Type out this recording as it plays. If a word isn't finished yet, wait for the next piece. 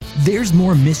There's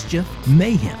more mischief,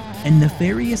 mayhem, and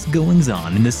nefarious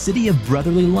goings-on in the city of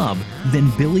brotherly love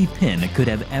than Billy Penn could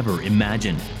have ever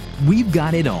imagined. We've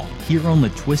got it all here on the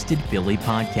Twisted Philly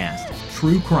podcast.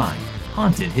 True crime,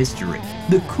 haunted history,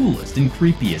 the coolest and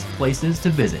creepiest places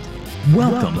to visit.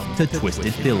 Welcome to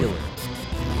Twisted Philly.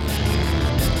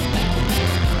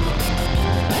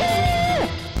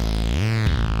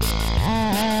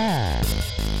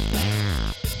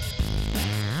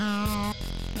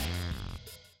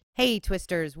 Hey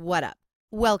Twisters, what up?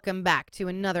 Welcome back to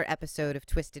another episode of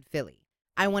Twisted Philly.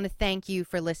 I want to thank you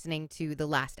for listening to the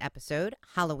last episode,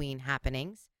 Halloween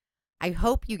Happenings. I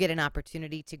hope you get an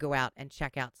opportunity to go out and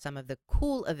check out some of the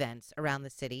cool events around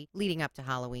the city leading up to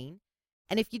Halloween.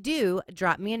 And if you do,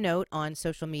 drop me a note on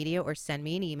social media or send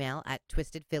me an email at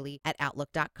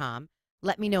twistedphilly@outlook.com.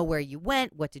 Let me know where you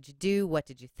went, what did you do, what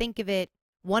did you think of it.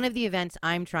 One of the events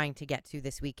I'm trying to get to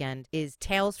this weekend is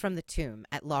Tales from the Tomb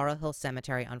at Laurel Hill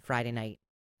Cemetery on Friday night.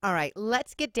 All right,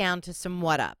 let's get down to some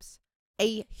what-ups.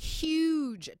 A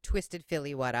huge Twisted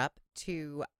Philly what-up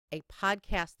to a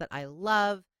podcast that I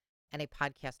love and a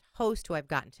podcast host who I've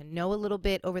gotten to know a little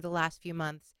bit over the last few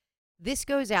months. This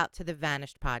goes out to the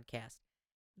Vanished podcast.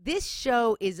 This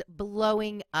show is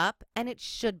blowing up, and it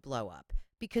should blow up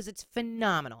because it's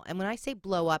phenomenal. And when I say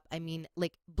blow up, I mean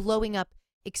like blowing up,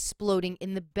 exploding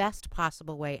in the best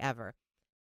possible way ever.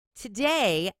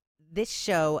 Today, this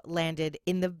show landed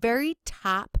in the very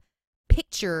top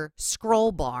picture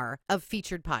scroll bar of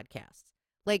featured podcasts.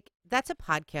 Like, that's a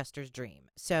podcaster's dream.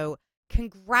 So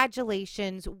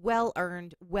congratulations, well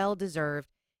earned, well deserved.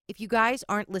 If you guys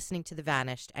aren't listening to The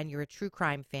Vanished and you're a true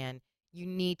crime fan, you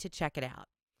need to check it out.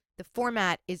 The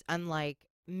format is unlike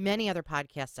many other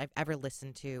podcasts I've ever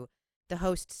listened to. The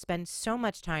hosts spend so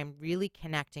much time really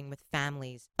connecting with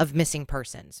families of missing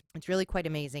persons. It's really quite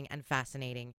amazing and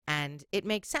fascinating, and it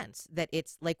makes sense that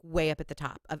it's like way up at the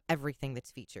top of everything that's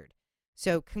featured.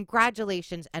 So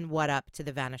congratulations and what up to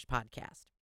the Vanished podcast.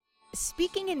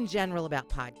 Speaking in general about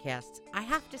podcasts, I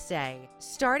have to say,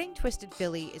 starting Twisted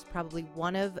Philly is probably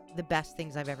one of the best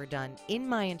things I've ever done in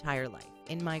my entire life,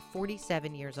 in my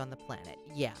 47 years on the planet.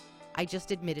 Yeah, I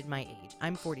just admitted my age.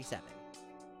 I'm 47.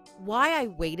 Why I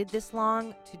waited this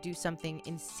long to do something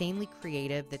insanely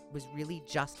creative that was really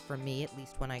just for me, at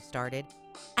least when I started,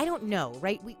 I don't know,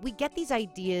 right? We get these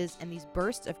ideas and these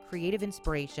bursts of creative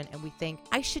inspiration and we think,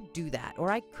 I should do that or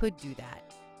I could do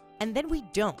that. And then we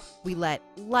don't. We let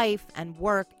life and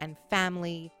work and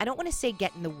family, I don't want to say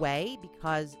get in the way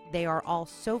because they are all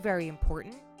so very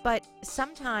important. But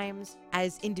sometimes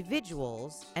as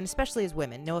individuals, and especially as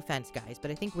women, no offense guys, but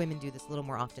I think women do this a little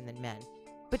more often than men.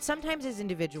 But sometimes as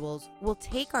individuals, we'll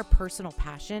take our personal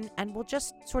passion and we'll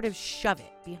just sort of shove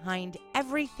it behind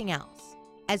everything else.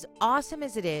 As awesome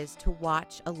as it is to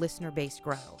watch a listener base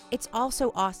grow, it's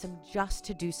also awesome just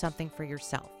to do something for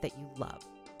yourself that you love.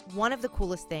 One of the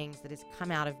coolest things that has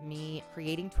come out of me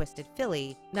creating Twisted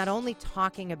Philly, not only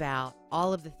talking about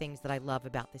all of the things that I love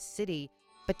about this city,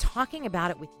 but talking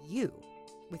about it with you.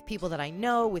 With people that I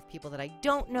know, with people that I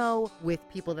don't know, with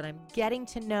people that I'm getting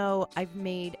to know. I've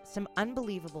made some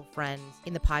unbelievable friends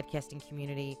in the podcasting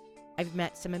community. I've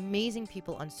met some amazing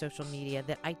people on social media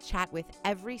that I chat with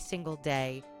every single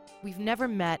day. We've never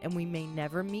met and we may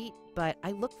never meet, but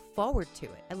I look forward to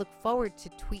it. I look forward to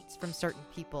tweets from certain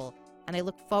people, and I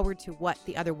look forward to what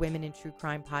the other women in true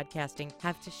crime podcasting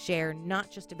have to share, not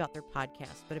just about their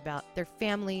podcast, but about their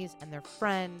families and their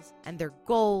friends and their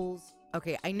goals.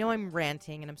 Okay, I know I'm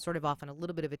ranting and I'm sort of off on a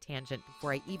little bit of a tangent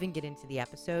before I even get into the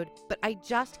episode, but I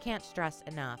just can't stress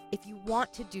enough. If you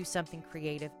want to do something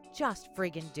creative, just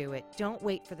friggin' do it. Don't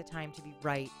wait for the time to be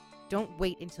right. Don't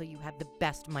wait until you have the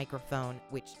best microphone,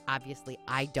 which obviously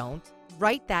I don't.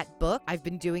 Write that book. I've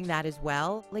been doing that as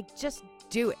well. Like, just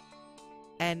do it.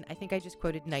 And I think I just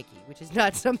quoted Nike, which is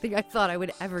not something I thought I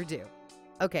would ever do.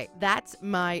 Okay, that's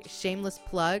my shameless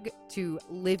plug to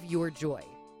live your joy.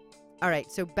 All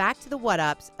right, so back to the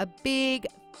what-ups. A big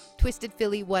Twisted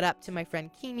Philly what-up to my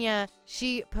friend Kenya.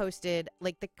 She posted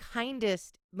like the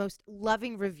kindest, most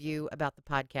loving review about the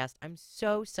podcast. I'm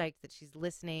so psyched that she's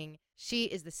listening. She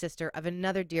is the sister of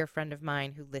another dear friend of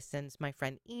mine who listens, my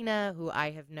friend Ina, who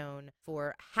I have known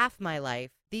for half my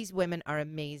life. These women are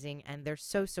amazing and they're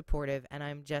so supportive, and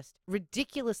I'm just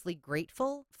ridiculously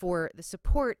grateful for the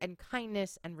support and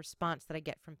kindness and response that I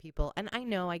get from people. And I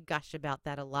know I gush about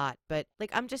that a lot, but like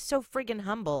I'm just so friggin'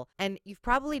 humble. And you've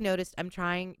probably noticed I'm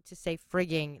trying to say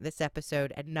frigging this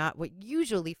episode and not what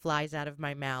usually flies out of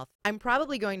my mouth. I'm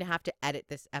probably going to have to edit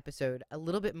this episode a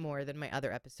little bit more than my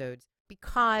other episodes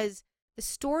because the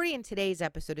story in today's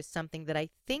episode is something that I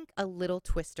think a little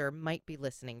twister might be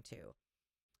listening to.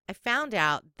 I found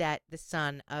out that the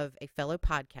son of a fellow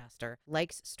podcaster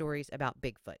likes stories about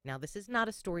Bigfoot. Now, this is not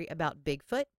a story about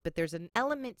Bigfoot, but there's an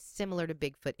element similar to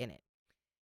Bigfoot in it.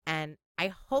 And I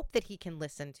hope that he can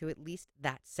listen to at least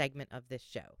that segment of this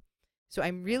show. So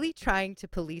I'm really trying to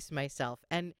police myself.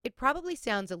 And it probably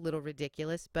sounds a little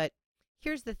ridiculous, but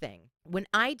here's the thing. When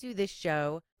I do this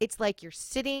show, it's like you're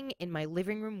sitting in my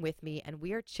living room with me and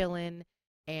we are chilling.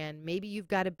 And maybe you've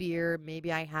got a beer,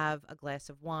 maybe I have a glass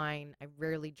of wine. I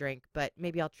rarely drink, but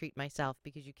maybe I'll treat myself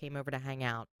because you came over to hang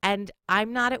out. And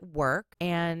I'm not at work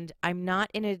and I'm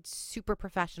not in a super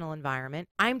professional environment.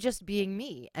 I'm just being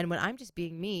me. And when I'm just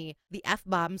being me, the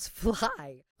F-bombs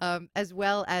fly, as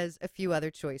well as a few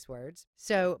other choice words.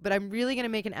 But I'm really going to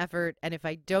make an effort. And if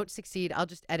I don't succeed, I'll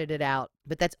just edit it out.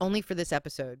 But that's only for this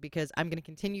episode because I'm going to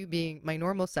continue being my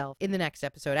normal self in the next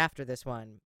episode after this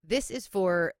one. This is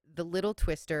for the little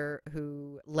twister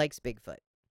who likes Bigfoot.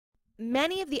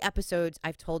 Many of the episodes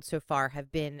I've told so far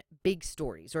have been big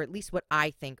stories, or at least what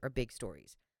I think are big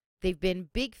stories. They've been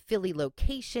big Philly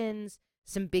locations,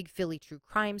 some big Philly true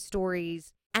crime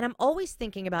stories, and I'm always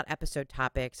thinking about episode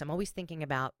topics. I'm always thinking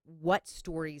about what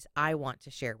stories I want to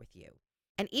share with you.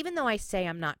 And even though I say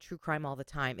I'm not true crime all the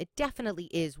time, it definitely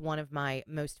is one of my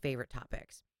most favorite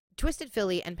topics. Twisted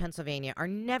Philly and Pennsylvania are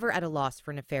never at a loss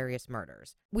for nefarious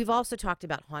murders. We've also talked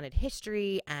about haunted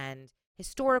history and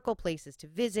historical places to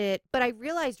visit, but I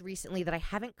realized recently that I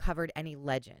haven't covered any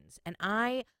legends, and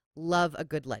I love a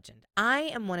good legend. I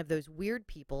am one of those weird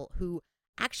people who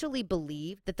actually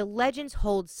believe that the legends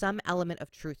hold some element of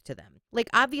truth to them. Like,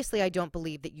 obviously, I don't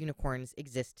believe that unicorns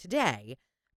exist today,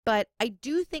 but I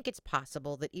do think it's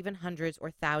possible that even hundreds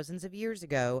or thousands of years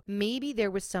ago, maybe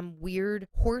there was some weird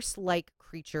horse-like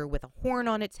creature with a horn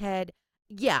on its head.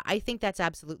 Yeah, I think that's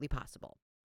absolutely possible.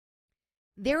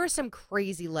 There are some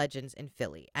crazy legends in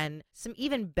Philly, and some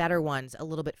even better ones a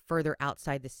little bit further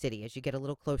outside the city as you get a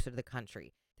little closer to the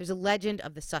country. There's a legend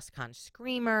of the Susquehanna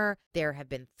Screamer. There have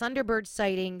been Thunderbird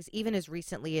sightings, even as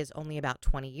recently as only about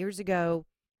 20 years ago.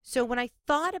 So when I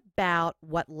thought about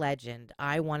what legend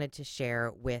I wanted to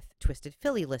share with Twisted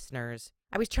Philly listeners,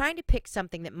 I was trying to pick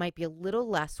something that might be a little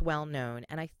less well known,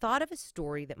 and I thought of a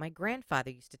story that my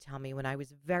grandfather used to tell me when I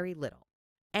was very little.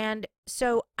 And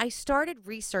so I started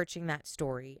researching that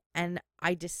story, and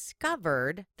I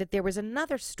discovered that there was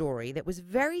another story that was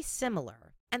very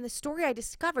similar. And the story I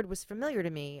discovered was familiar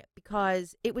to me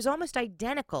because it was almost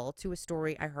identical to a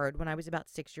story I heard when I was about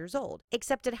 6 years old,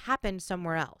 except it happened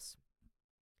somewhere else.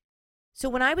 So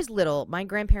when I was little, my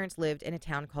grandparents lived in a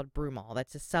town called Broomall.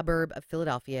 That's a suburb of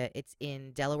Philadelphia. It's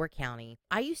in Delaware County.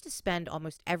 I used to spend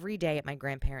almost every day at my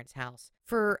grandparents' house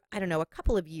for, a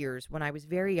couple of years when I was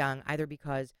very young, either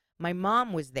because my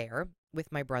mom was there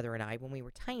with my brother and I when we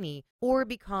were tiny, or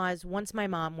because once my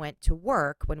mom went to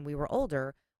work when we were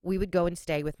older, we would go and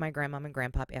stay with my grandmom and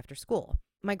grandpop after school.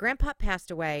 My grandpa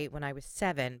passed away when I was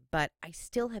 7, but I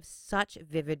still have such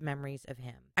vivid memories of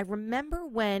him. I remember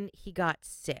when he got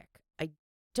sick.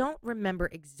 Don't remember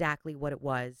exactly what it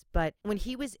was, but when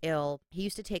he was ill, he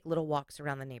used to take little walks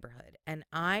around the neighborhood, and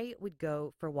I would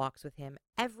go for walks with him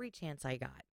every chance I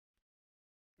got.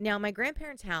 Now, my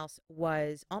grandparents' house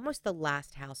was almost the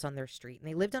last house on their street, and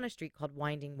they lived on a street called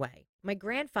Winding Way. My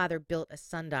grandfather built a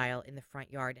sundial in the front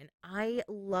yard, and I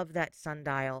love that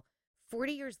sundial.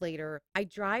 40 years later, I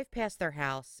drive past their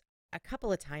house a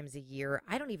couple of times a year.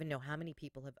 I don't even know how many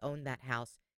people have owned that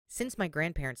house since my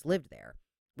grandparents lived there,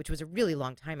 which was a really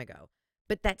long time ago.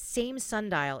 But that same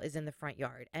sundial is in the front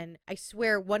yard. And I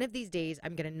swear one of these days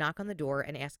I'm going to knock on the door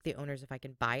and ask the owners if I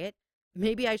can buy it.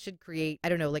 Maybe I should create,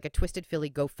 like a Twisted Philly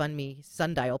GoFundMe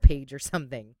sundial page or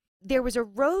something. There was a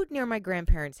road near my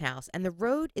grandparents' house, and the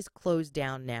road is closed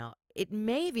down now. It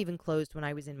may have even closed when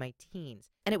I was in my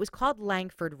teens. And it was called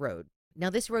Langford Road. Now,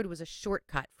 this road was a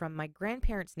shortcut from my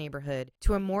grandparents' neighborhood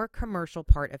to a more commercial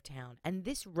part of town. And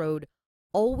this road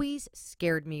always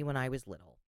scared me when I was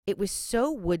little. It was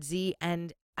so woodsy,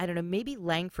 and maybe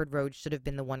Langford Road should have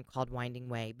been the one called Winding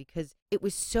Way because it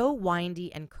was so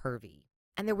windy and curvy.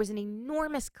 And there was an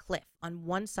enormous cliff on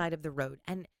one side of the road,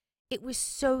 and it was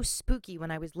so spooky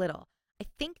when I was little. I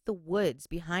think the woods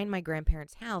behind my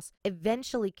grandparents' house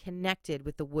eventually connected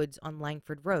with the woods on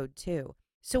Langford Road, too.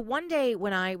 So one day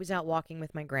when I was out walking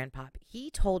with my grandpop,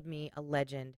 he told me a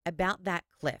legend about that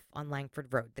cliff on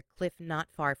Langford Road, the cliff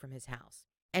not far from his house.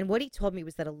 And what he told me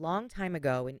was that a long time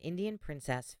ago, an Indian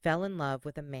princess fell in love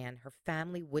with a man her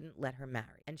family wouldn't let her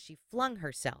marry, and she flung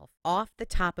herself off the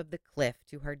top of the cliff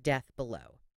to her death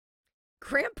below.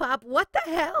 Grandpop, what the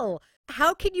hell?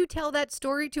 How can you tell that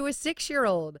story to a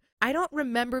 6-year-old? I don't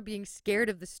remember being scared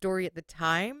of the story at the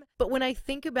time, but when I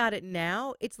think about it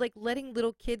now, it's like letting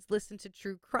little kids listen to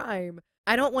true crime.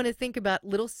 I don't want to think about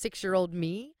little 6-year-old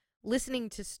me listening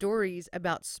to stories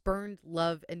about spurned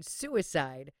love and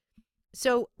suicide.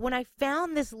 So when I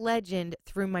found this legend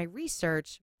through my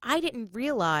research, I didn't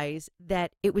realize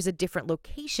that it was a different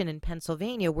location in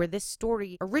Pennsylvania where this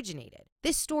story originated.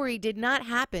 This story did not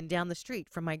happen down the street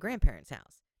from my grandparents'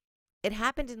 house. It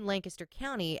happened in Lancaster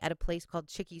County at a place called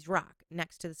Chickie's Rock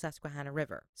next to the Susquehanna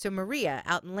River. So Maria,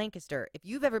 out in Lancaster, if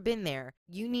you've ever been there,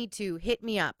 you need to hit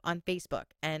me up on Facebook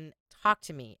and talk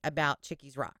to me about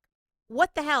Chickie's Rock.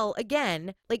 What the hell?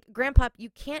 Again, like, Grandpa, you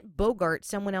can't bogart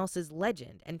someone else's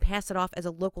legend and pass it off as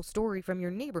a local story from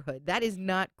your neighborhood. That is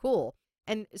not cool.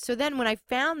 And so then when I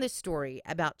found this story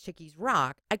about Chickie's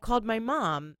Rock, I called my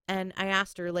mom and I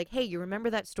asked her, like, hey, you remember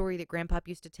that story that Grandpa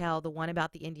used to tell, the one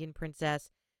about the Indian princess?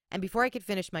 And before I could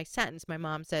finish my sentence, my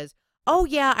mom says, oh,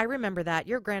 yeah, I remember that.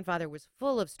 Your grandfather was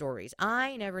full of stories.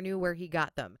 I never knew where he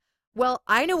got them. Well,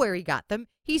 I know where he got them.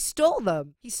 He stole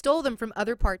them. He stole them from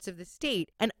other parts of the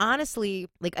state. And honestly,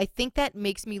 like, I think that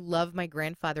makes me love my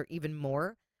grandfather even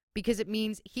more because it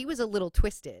means he was a little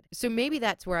twisted. So maybe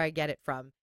that's where I get it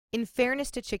from. In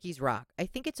fairness to Chickie's Rock, I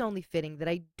think it's only fitting that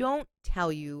I don't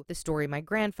tell you the story my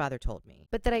grandfather told me,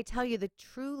 but that I tell you the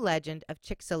true legend of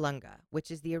Chicxulunga, which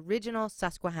is the original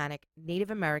Susquehannock Native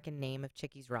American name of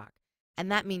Chickie's Rock, and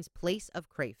that means place of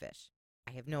crayfish.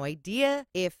 I have no idea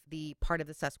if the part of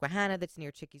the Susquehanna that's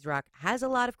near Chickie's Rock has a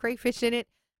lot of crayfish in it,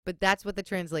 but that's what the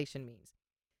translation means.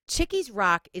 Chickie's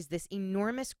Rock is this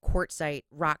enormous quartzite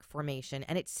rock formation,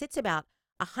 and it sits about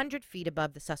 100 feet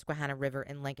above the Susquehanna River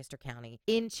in Lancaster County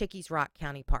in Chickie's Rock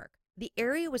County Park. The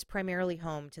area was primarily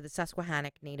home to the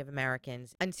Susquehannock Native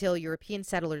Americans until European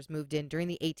settlers moved in during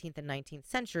the 18th and 19th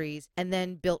centuries and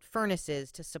then built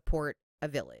furnaces to support a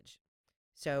village.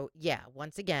 So, yeah,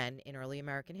 once again, in early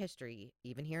American history,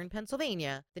 even here in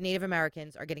Pennsylvania, the Native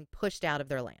Americans are getting pushed out of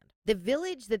their land. The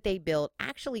village that they built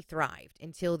actually thrived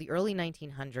until the early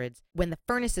 1900s when the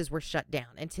furnaces were shut down.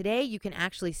 And today you can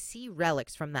actually see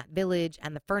relics from that village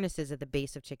and the furnaces at the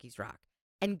base of Chickie's Rock.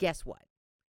 And guess what?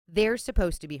 They're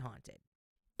supposed to be haunted.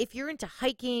 If you're into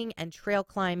hiking and trail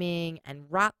climbing and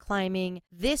rock climbing,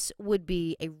 this would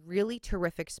be a really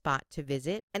terrific spot to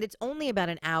visit. And it's only about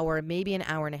an hour, maybe an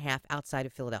hour and a half outside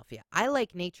of Philadelphia. I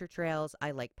like nature trails.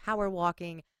 I like power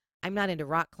walking. I'm not into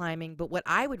rock climbing, but what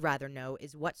I would rather know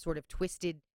is what sort of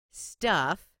twisted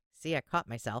stuff, see, I caught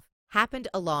myself, happened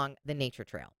along the nature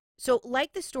trail. So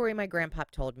like the story my grandpa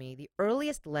told me, the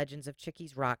earliest legends of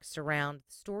Chickie's Rock surround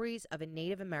stories of a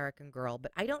Native American girl,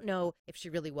 but I don't know if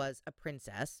she really was a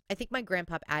princess. I think my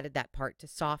grandpa added that part to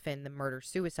soften the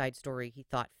murder-suicide story he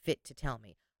thought fit to tell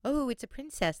me. Oh, it's a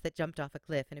princess that jumped off a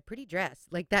cliff in a pretty dress.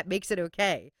 Like, that makes it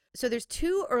okay. So there's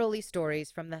two early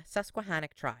stories from the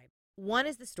Susquehannock tribe. One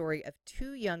is the story of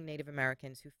two young Native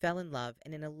Americans who fell in love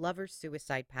and in a lover's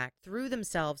suicide pact threw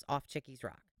themselves off Chickie's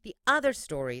Rock. The other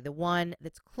story, the one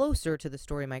that's closer to the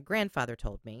story my grandfather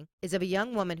told me, is of a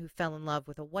young woman who fell in love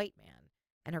with a white man.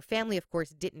 And her family, of course,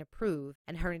 didn't approve,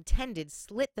 and her intended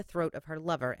slit the throat of her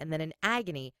lover, and then in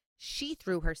agony, she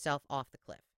threw herself off the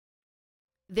cliff.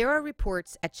 There are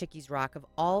reports at Chickie's Rock of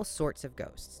all sorts of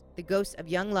ghosts. The ghosts of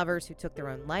young lovers who took their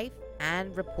own life,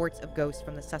 and reports of ghosts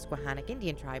from the Susquehannock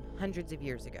Indian tribe hundreds of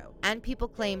years ago. And people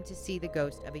claim to see the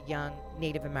ghost of a young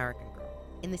Native American girl.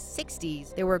 In the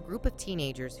 60s, there were a group of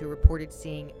teenagers who reported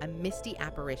seeing a misty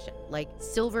apparition, like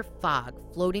silver fog,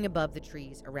 floating above the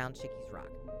trees around Chickie's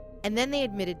Rock. And then they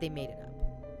admitted they made it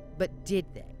up. But did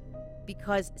they?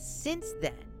 Because since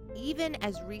then, even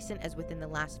as recent as within the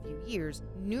last few years,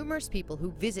 numerous people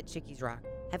who visit Chickie's Rock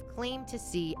have claimed to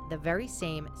see the very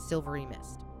same silvery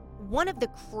mist. One of the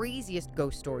craziest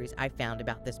ghost stories I found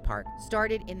about this park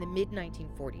started in the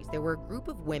mid-1940s. There were a group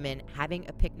of women having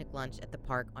a picnic lunch at the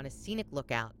park on a scenic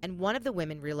lookout, and one of the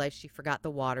women realized she forgot the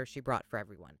water she brought for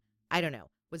everyone. I don't know.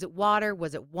 Was it water?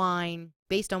 Was it wine?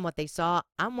 Based on what they saw,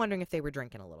 I'm wondering if they were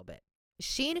drinking a little bit.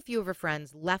 She and a few of her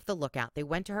friends left the lookout. They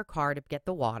went to her car to get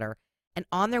the water, and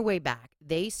on their way back,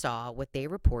 they saw what they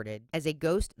reported as a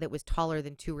ghost that was taller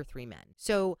than 2 or 3 men.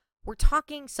 So we're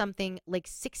talking something like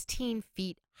 16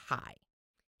 feet high.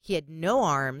 He had no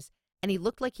arms, and he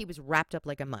looked like he was wrapped up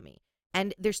like a mummy.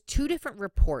 And there's 2 different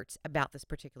reports about this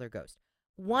particular ghost.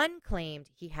 One claimed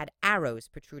he had arrows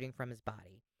protruding from his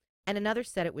body, and another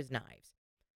said it was knives.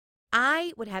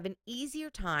 I would have an easier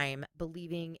time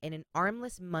believing in an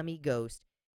armless mummy ghost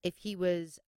if he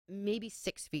was maybe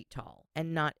 6 feet tall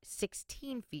and not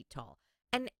 16 feet tall.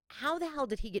 And how the hell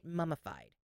did he get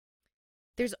mummified?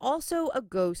 There's also a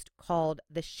ghost called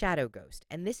the Shadow Ghost,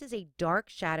 and this is a dark,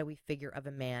 shadowy figure of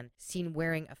a man seen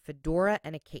wearing a fedora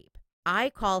and a cape. I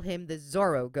call him the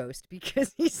Zorro Ghost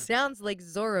because he sounds like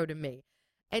Zorro to me.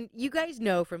 And you guys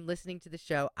know from listening to the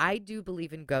show, I do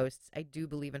believe in ghosts. I do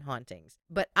believe in hauntings.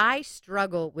 But I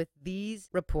struggle with these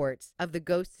reports of the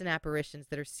ghosts and apparitions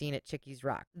that are seen at Chickie's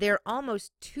Rock. They're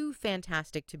almost too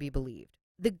fantastic to be believed.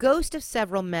 The ghosts of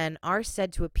several men are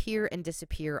said to appear and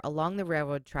disappear along the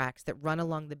railroad tracks that run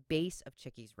along the base of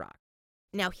Chickie's Rock.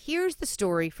 Now, here's the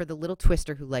story for the little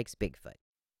twister who likes Bigfoot.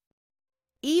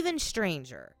 Even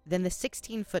stranger than the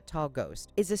 16-foot-tall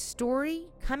ghost is a story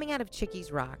coming out of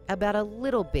Chickie's Rock about a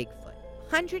little Bigfoot.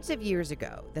 Hundreds of years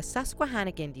ago, the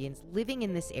Susquehannock Indians living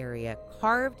in this area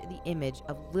carved the image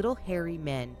of little hairy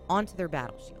men onto their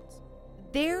battle shields.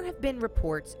 There have been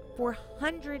reports for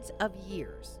hundreds of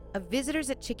years of visitors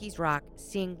at Chickie's Rock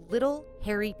seeing little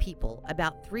hairy people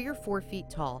about 3 or 4 feet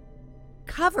tall,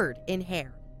 covered in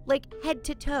hair, like head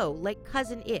to toe, like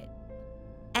Cousin It.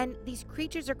 And these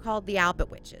creatures are called the Albert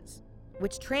Witches,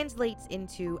 which translates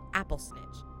into apple snitch,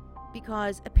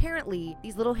 because apparently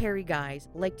these little hairy guys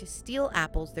like to steal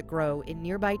apples that grow in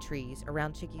nearby trees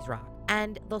around Chickie's Rock,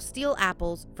 and they'll steal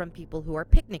apples from people who are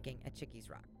picnicking at Chickie's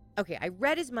Rock. Okay, I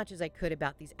read as much as I could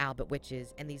about these Albert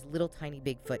Witches and these little tiny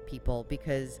Bigfoot people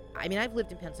because, I've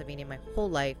lived in Pennsylvania my whole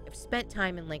life. I've spent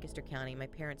time in Lancaster County. My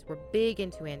parents were big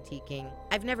into antiquing.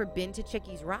 I've never been to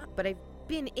Chickie's Rock, but I've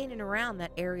been in and around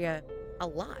that area a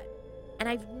lot. And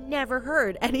I've never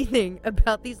heard anything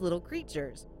about these little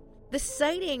creatures. The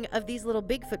sighting of these little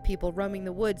Bigfoot people roaming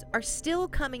the woods are still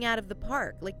coming out of the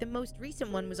park. Like the most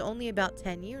recent one was only about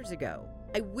 10 years ago.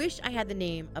 I wish I had the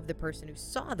name of the person who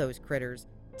saw those critters.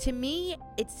 To me,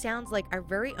 it sounds like our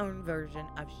very own version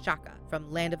of Shaka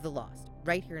from Land of the Lost,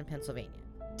 right here in Pennsylvania.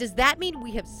 Does that mean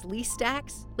we have slee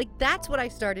stacks? Like, that's what I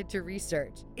started to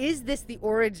research. Is this the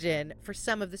origin for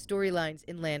some of the storylines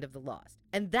in Land of the Lost?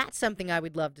 And that's something I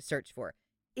would love to search for.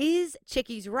 Is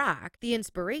Chickie's Rock the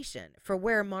inspiration for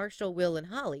where Marshall, Will, and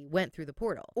Holly went through the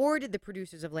portal? Or did the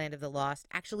producers of Land of the Lost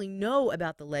actually know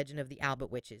about the legend of the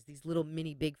Albert Witches, these little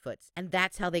mini Bigfoots, and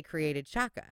that's how they created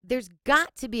Shaka? There's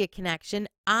got to be a connection.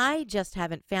 I just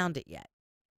haven't found it yet.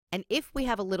 And if we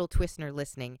have a little Twistner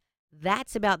listening,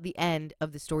 that's about the end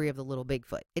of the story of the little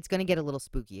Bigfoot. It's going to get a little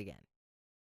spooky again.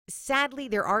 Sadly,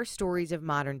 there are stories of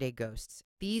modern-day ghosts.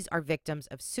 These are victims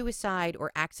of suicide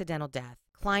or accidental death,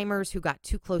 climbers who got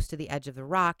too close to the edge of the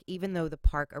rock, even though the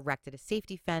park erected a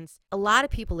safety fence. A lot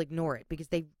of people ignore it because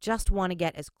they just want to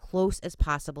get as close as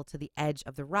possible to the edge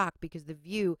of the rock because the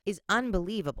view is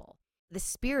unbelievable. The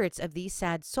spirits of these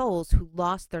sad souls who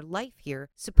lost their life here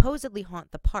supposedly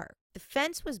haunt the park. The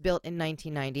fence was built in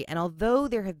 1990, and although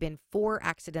there have been 4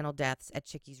 accidental deaths at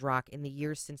Chickie's Rock in the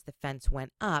years since the fence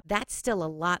went up, that's still a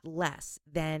lot less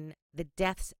than the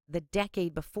deaths the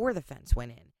decade before the fence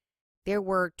went in. There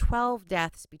were 12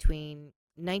 deaths between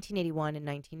 1981 and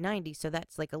 1990, so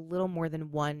that's like a little more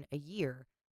than 1 a year.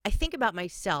 I think about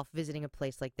myself visiting a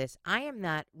place like this. I am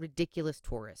that ridiculous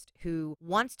tourist who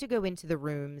wants to go into the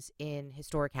rooms in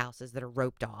historic houses that are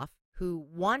roped off, who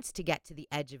wants to get to the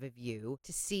edge of a view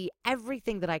to see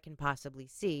everything that I can possibly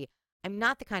see. I'm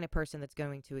not the kind of person that's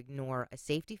going to ignore a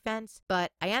safety fence,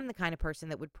 but I am the kind of person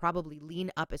that would probably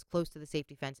lean up as close to the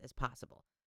safety fence as possible.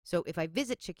 So if I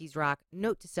visit Chickie's Rock,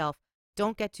 note to self,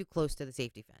 don't get too close to the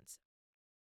safety fence.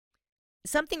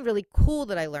 Something really cool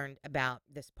that I learned about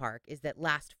this park is that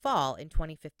last fall, in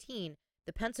 2015,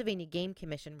 the Pennsylvania Game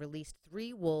Commission released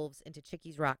 3 wolves into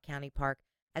Chickie's Rock County Park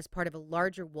as part of a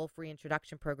larger wolf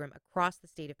reintroduction program across the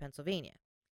state of Pennsylvania.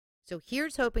 So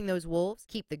here's hoping those wolves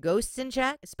keep the ghosts in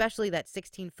check, especially that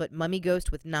 16-foot mummy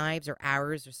ghost with knives or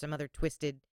arrows or some other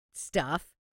twisted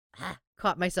stuff.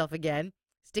 Caught myself again,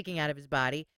 sticking out of his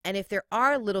body. And if there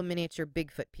are little miniature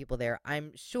Bigfoot people there,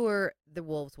 I'm sure the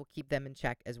wolves will keep them in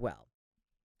check as well.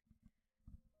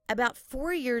 About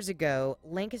 4 years ago,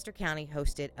 Lancaster County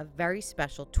hosted a very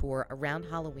special tour around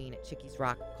Halloween at Chickie's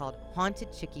Rock called Haunted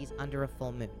Chickies Under a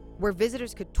Full Moon, where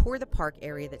visitors could tour the park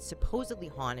area that's supposedly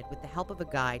haunted with the help of a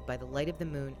guide by the light of the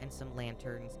moon and some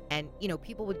lanterns. And,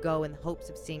 people would go in the hopes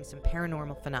of seeing some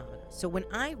paranormal phenomena. So when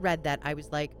I read that, I was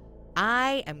like,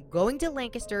 I am going to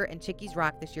Lancaster and Chickie's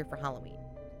Rock this year for Halloween.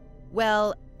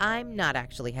 Well, I'm not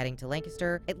actually heading to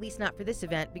Lancaster, at least not for this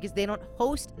event, because they don't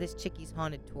host this Chickie's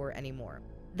Haunted Tour anymore.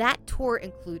 That tour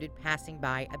included passing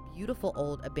by a beautiful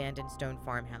old abandoned stone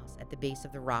farmhouse at the base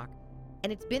of the rock,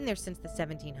 and it's been there since the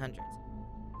 1700s.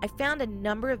 I found a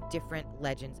number of different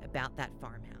legends about that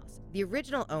farmhouse. The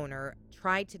original owner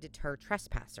tried to deter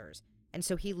trespassers, and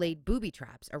so he laid booby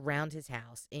traps around his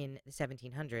house in the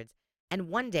 1700s, and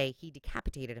one day he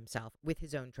decapitated himself with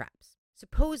his own traps.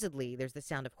 Supposedly, there's the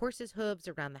sound of horses' hooves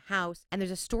around the house, and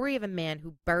there's a story of a man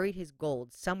who buried his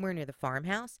gold somewhere near the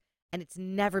farmhouse, and it's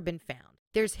never been found.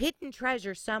 There's hidden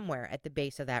treasure somewhere at the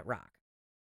base of that rock.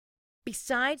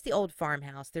 Besides the old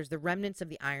farmhouse, there's the remnants of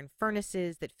the iron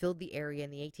furnaces that filled the area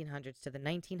in the 1800s to the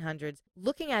 1900s.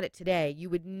 Looking at it today, you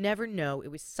would never know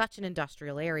it was such an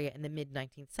industrial area in the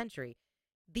mid-19th century.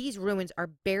 These ruins are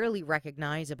barely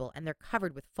recognizable, and they're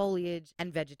covered with foliage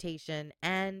and vegetation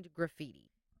and graffiti.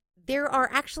 There are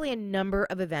actually a number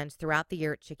of events throughout the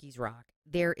year at Chickie's Rock.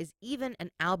 There is even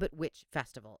an Albert Witch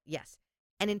Festival. Yes,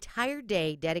 an entire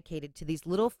day dedicated to these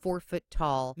little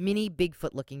 4-foot-tall, mini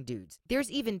Bigfoot-looking dudes. There's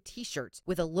even T-shirts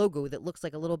with a logo that looks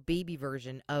like a little baby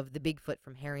version of the Bigfoot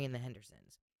from Harry and the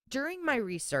Hendersons. During my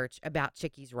research about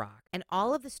Chickie's Rock and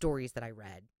all of the stories that I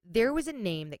read, there was a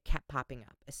name that kept popping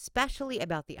up, especially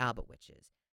about the Albert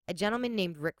Witches. A gentleman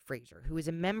named Rick Fraser, who is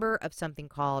a member of something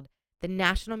called the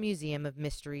National Museum of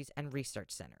Mysteries and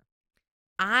Research Center.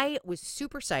 I was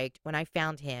super psyched when I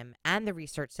found him and the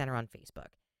research center on Facebook.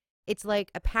 It's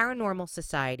like a paranormal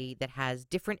society that has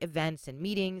different events and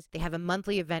meetings. They have a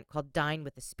monthly event called Dine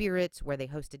with the Spirits, where they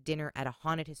host a dinner at a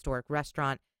haunted historic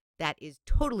restaurant. That is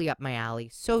totally up my alley.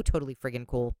 So totally friggin'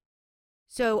 cool.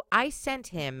 So I sent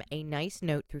him a nice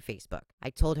note through Facebook.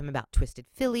 I told him about Twisted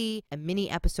Philly, a mini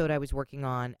episode I was working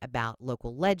on about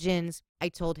local legends. I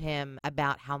told him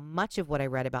about how much of what I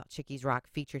read about Chickie's Rock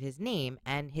featured his name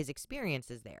and his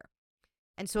experiences there.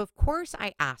 And so, of course,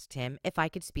 I asked him if I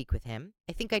could speak with him.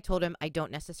 I think I told him I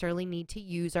don't necessarily need to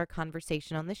use our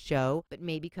conversation on the show, but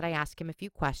maybe could I ask him a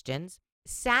few questions?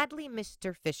 Sadly,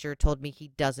 Mr. Fisher told me he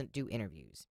doesn't do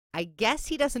interviews. I guess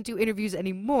he doesn't do interviews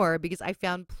anymore because I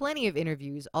found plenty of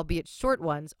interviews, albeit short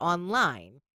ones,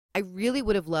 online. I really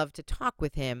would have loved to talk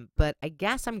with him, but I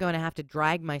guess I'm going to have to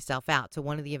drag myself out to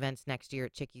one of the events next year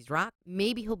at Chickie's Rock.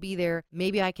 Maybe he'll be there.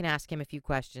 Maybe I can ask him a few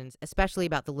questions, especially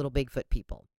about the little Bigfoot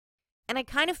people. And I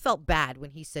kind of felt bad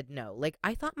when he said no. Like,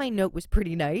 I thought my note was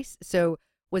pretty nice. So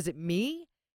was it me?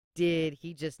 Did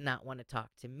he just not want to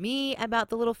talk to me about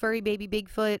the little furry baby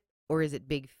Bigfoot? Or is it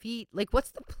big feet? Like,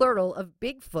 what's the plural of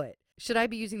Bigfoot? Should I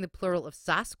be using the plural of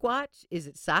Sasquatch? Is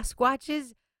it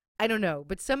Sasquatches? I don't know,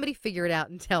 but somebody figure it out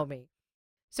and tell me.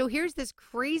 So here's this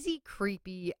crazy,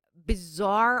 creepy,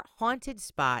 bizarre, haunted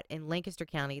spot in Lancaster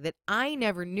County that I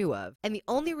never knew of. And the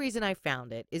only reason I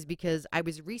found it is because I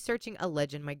was researching a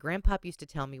legend my grandpa used to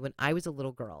tell me when I was a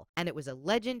little girl. And it was a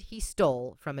legend he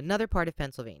stole from another part of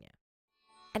Pennsylvania.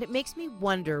 And it makes me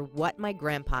wonder what my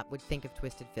grandpa would think of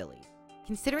Twisted Philly.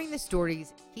 Considering the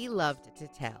stories he loved to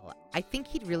tell, I think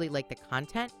he'd really like the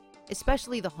content,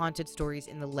 especially the haunted stories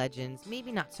in the legends,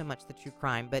 maybe not so much the true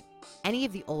crime, but any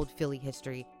of the old Philly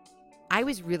history. I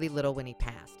was really little when he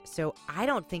passed, so I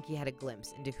don't think he had a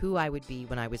glimpse into who I would be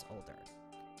when I was older.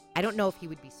 I don't know if he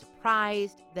would be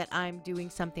surprised that I'm doing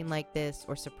something like this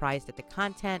or surprised at the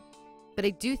content, but I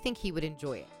do think he would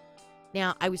enjoy it.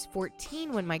 Now, I was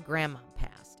 14 when my grandma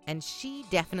passed, and she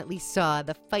definitely saw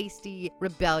the feisty,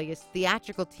 rebellious,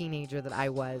 theatrical teenager that I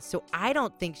was, so I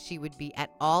don't think she would be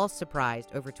at all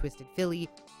surprised over Twisted Philly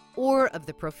or of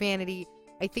the profanity.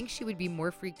 I think she would be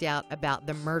more freaked out about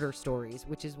the murder stories,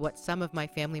 which is what some of my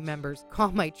family members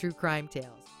call my true crime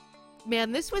tales.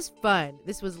 Man, this was fun.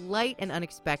 This was light and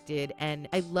unexpected, and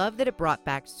I love that it brought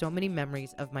back so many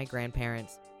memories of my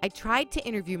grandparents. I tried to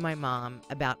interview my mom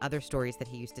about other stories that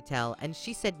he used to tell, and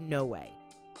she said no way.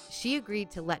 She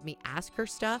agreed to let me ask her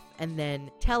stuff and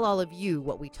then tell all of you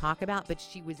what we talk about, but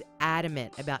she was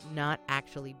adamant about not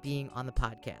actually being on the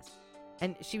podcast.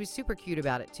 And she was super cute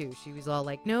about it, too. She was all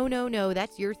like, no,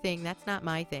 that's your thing. That's not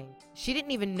my thing. She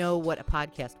didn't even know what a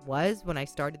podcast was when I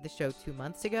started the show 2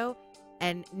 months ago.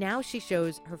 And now she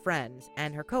shows her friends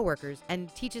and her coworkers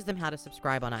and teaches them how to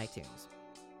subscribe on iTunes.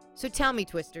 So tell me,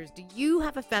 Twisters, do you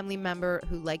have a family member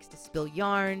who likes to spill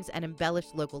yarns and embellish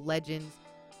local legends?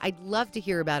 I'd love to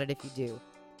hear about it if you do.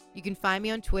 You can find me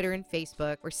on Twitter and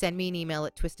Facebook or send me an email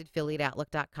at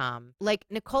twistedphilly@outlook.com, like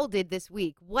Nicole did this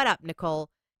week. What up, Nicole?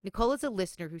 Nicole is a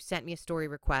listener who sent me a story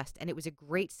request, and it was a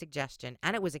great suggestion,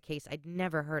 and it was a case I'd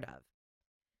never heard of.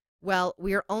 Well,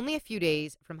 we are only a few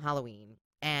days from Halloween,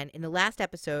 and in the last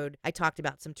episode, I talked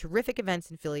about some terrific events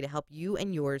in Philly to help you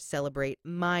and yours celebrate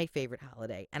my favorite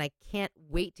holiday, and I can't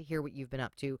wait to hear what you've been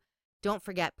up to. Don't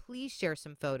forget, please share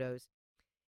some photos.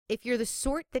 If you're the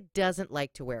sort that doesn't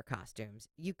like to wear costumes,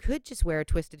 you could just wear a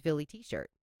Twisted Philly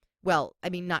t-shirt. Well, I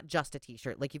mean, not just a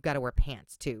t-shirt, like you've got to wear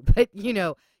pants too, but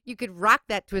you could rock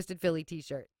that Twisted Philly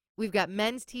t-shirt. We've got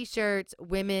men's t-shirts,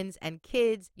 women's, and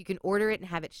kids. You can order it and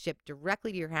have it shipped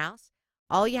directly to your house.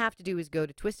 All you have to do is go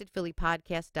to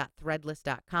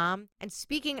twistedphillypodcast.threadless.com. And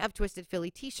speaking of Twisted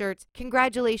Philly t-shirts,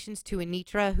 congratulations to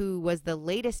Anitra, who was the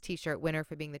latest t-shirt winner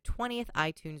for being the 20th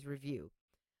iTunes review.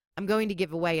 I'm going to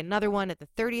give away another one at the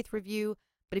 30th review,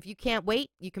 but if you can't wait,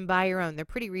 you can buy your own. They're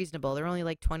pretty reasonable. They're only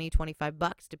like $20,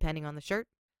 $25, depending on the shirt.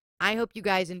 I hope you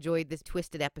guys enjoyed this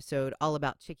twisted episode all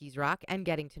about Chickie's Rock and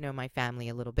getting to know my family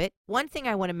a little bit. One thing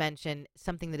I want to mention,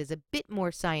 something that is a bit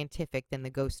more scientific than the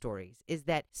ghost stories, is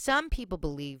that some people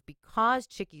believe because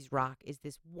Chickie's Rock is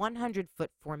this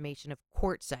 100-foot formation of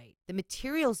quartzite, the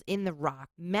materials in the rock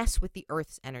mess with the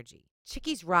Earth's energy.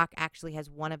 Chickie's Rock actually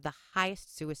has one of the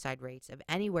highest suicide rates of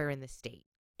anywhere in the state.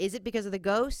 Is it because of the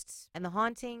ghosts and the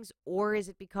hauntings, or is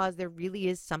it because there really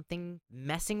is something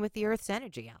messing with the Earth's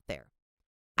energy out there?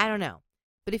 I don't know.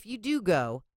 But if you do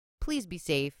go, please be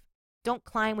safe. Don't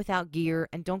climb without gear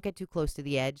and don't get too close to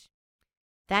the edge.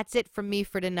 That's it from me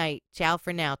for tonight. Ciao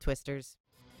for now, Twisters.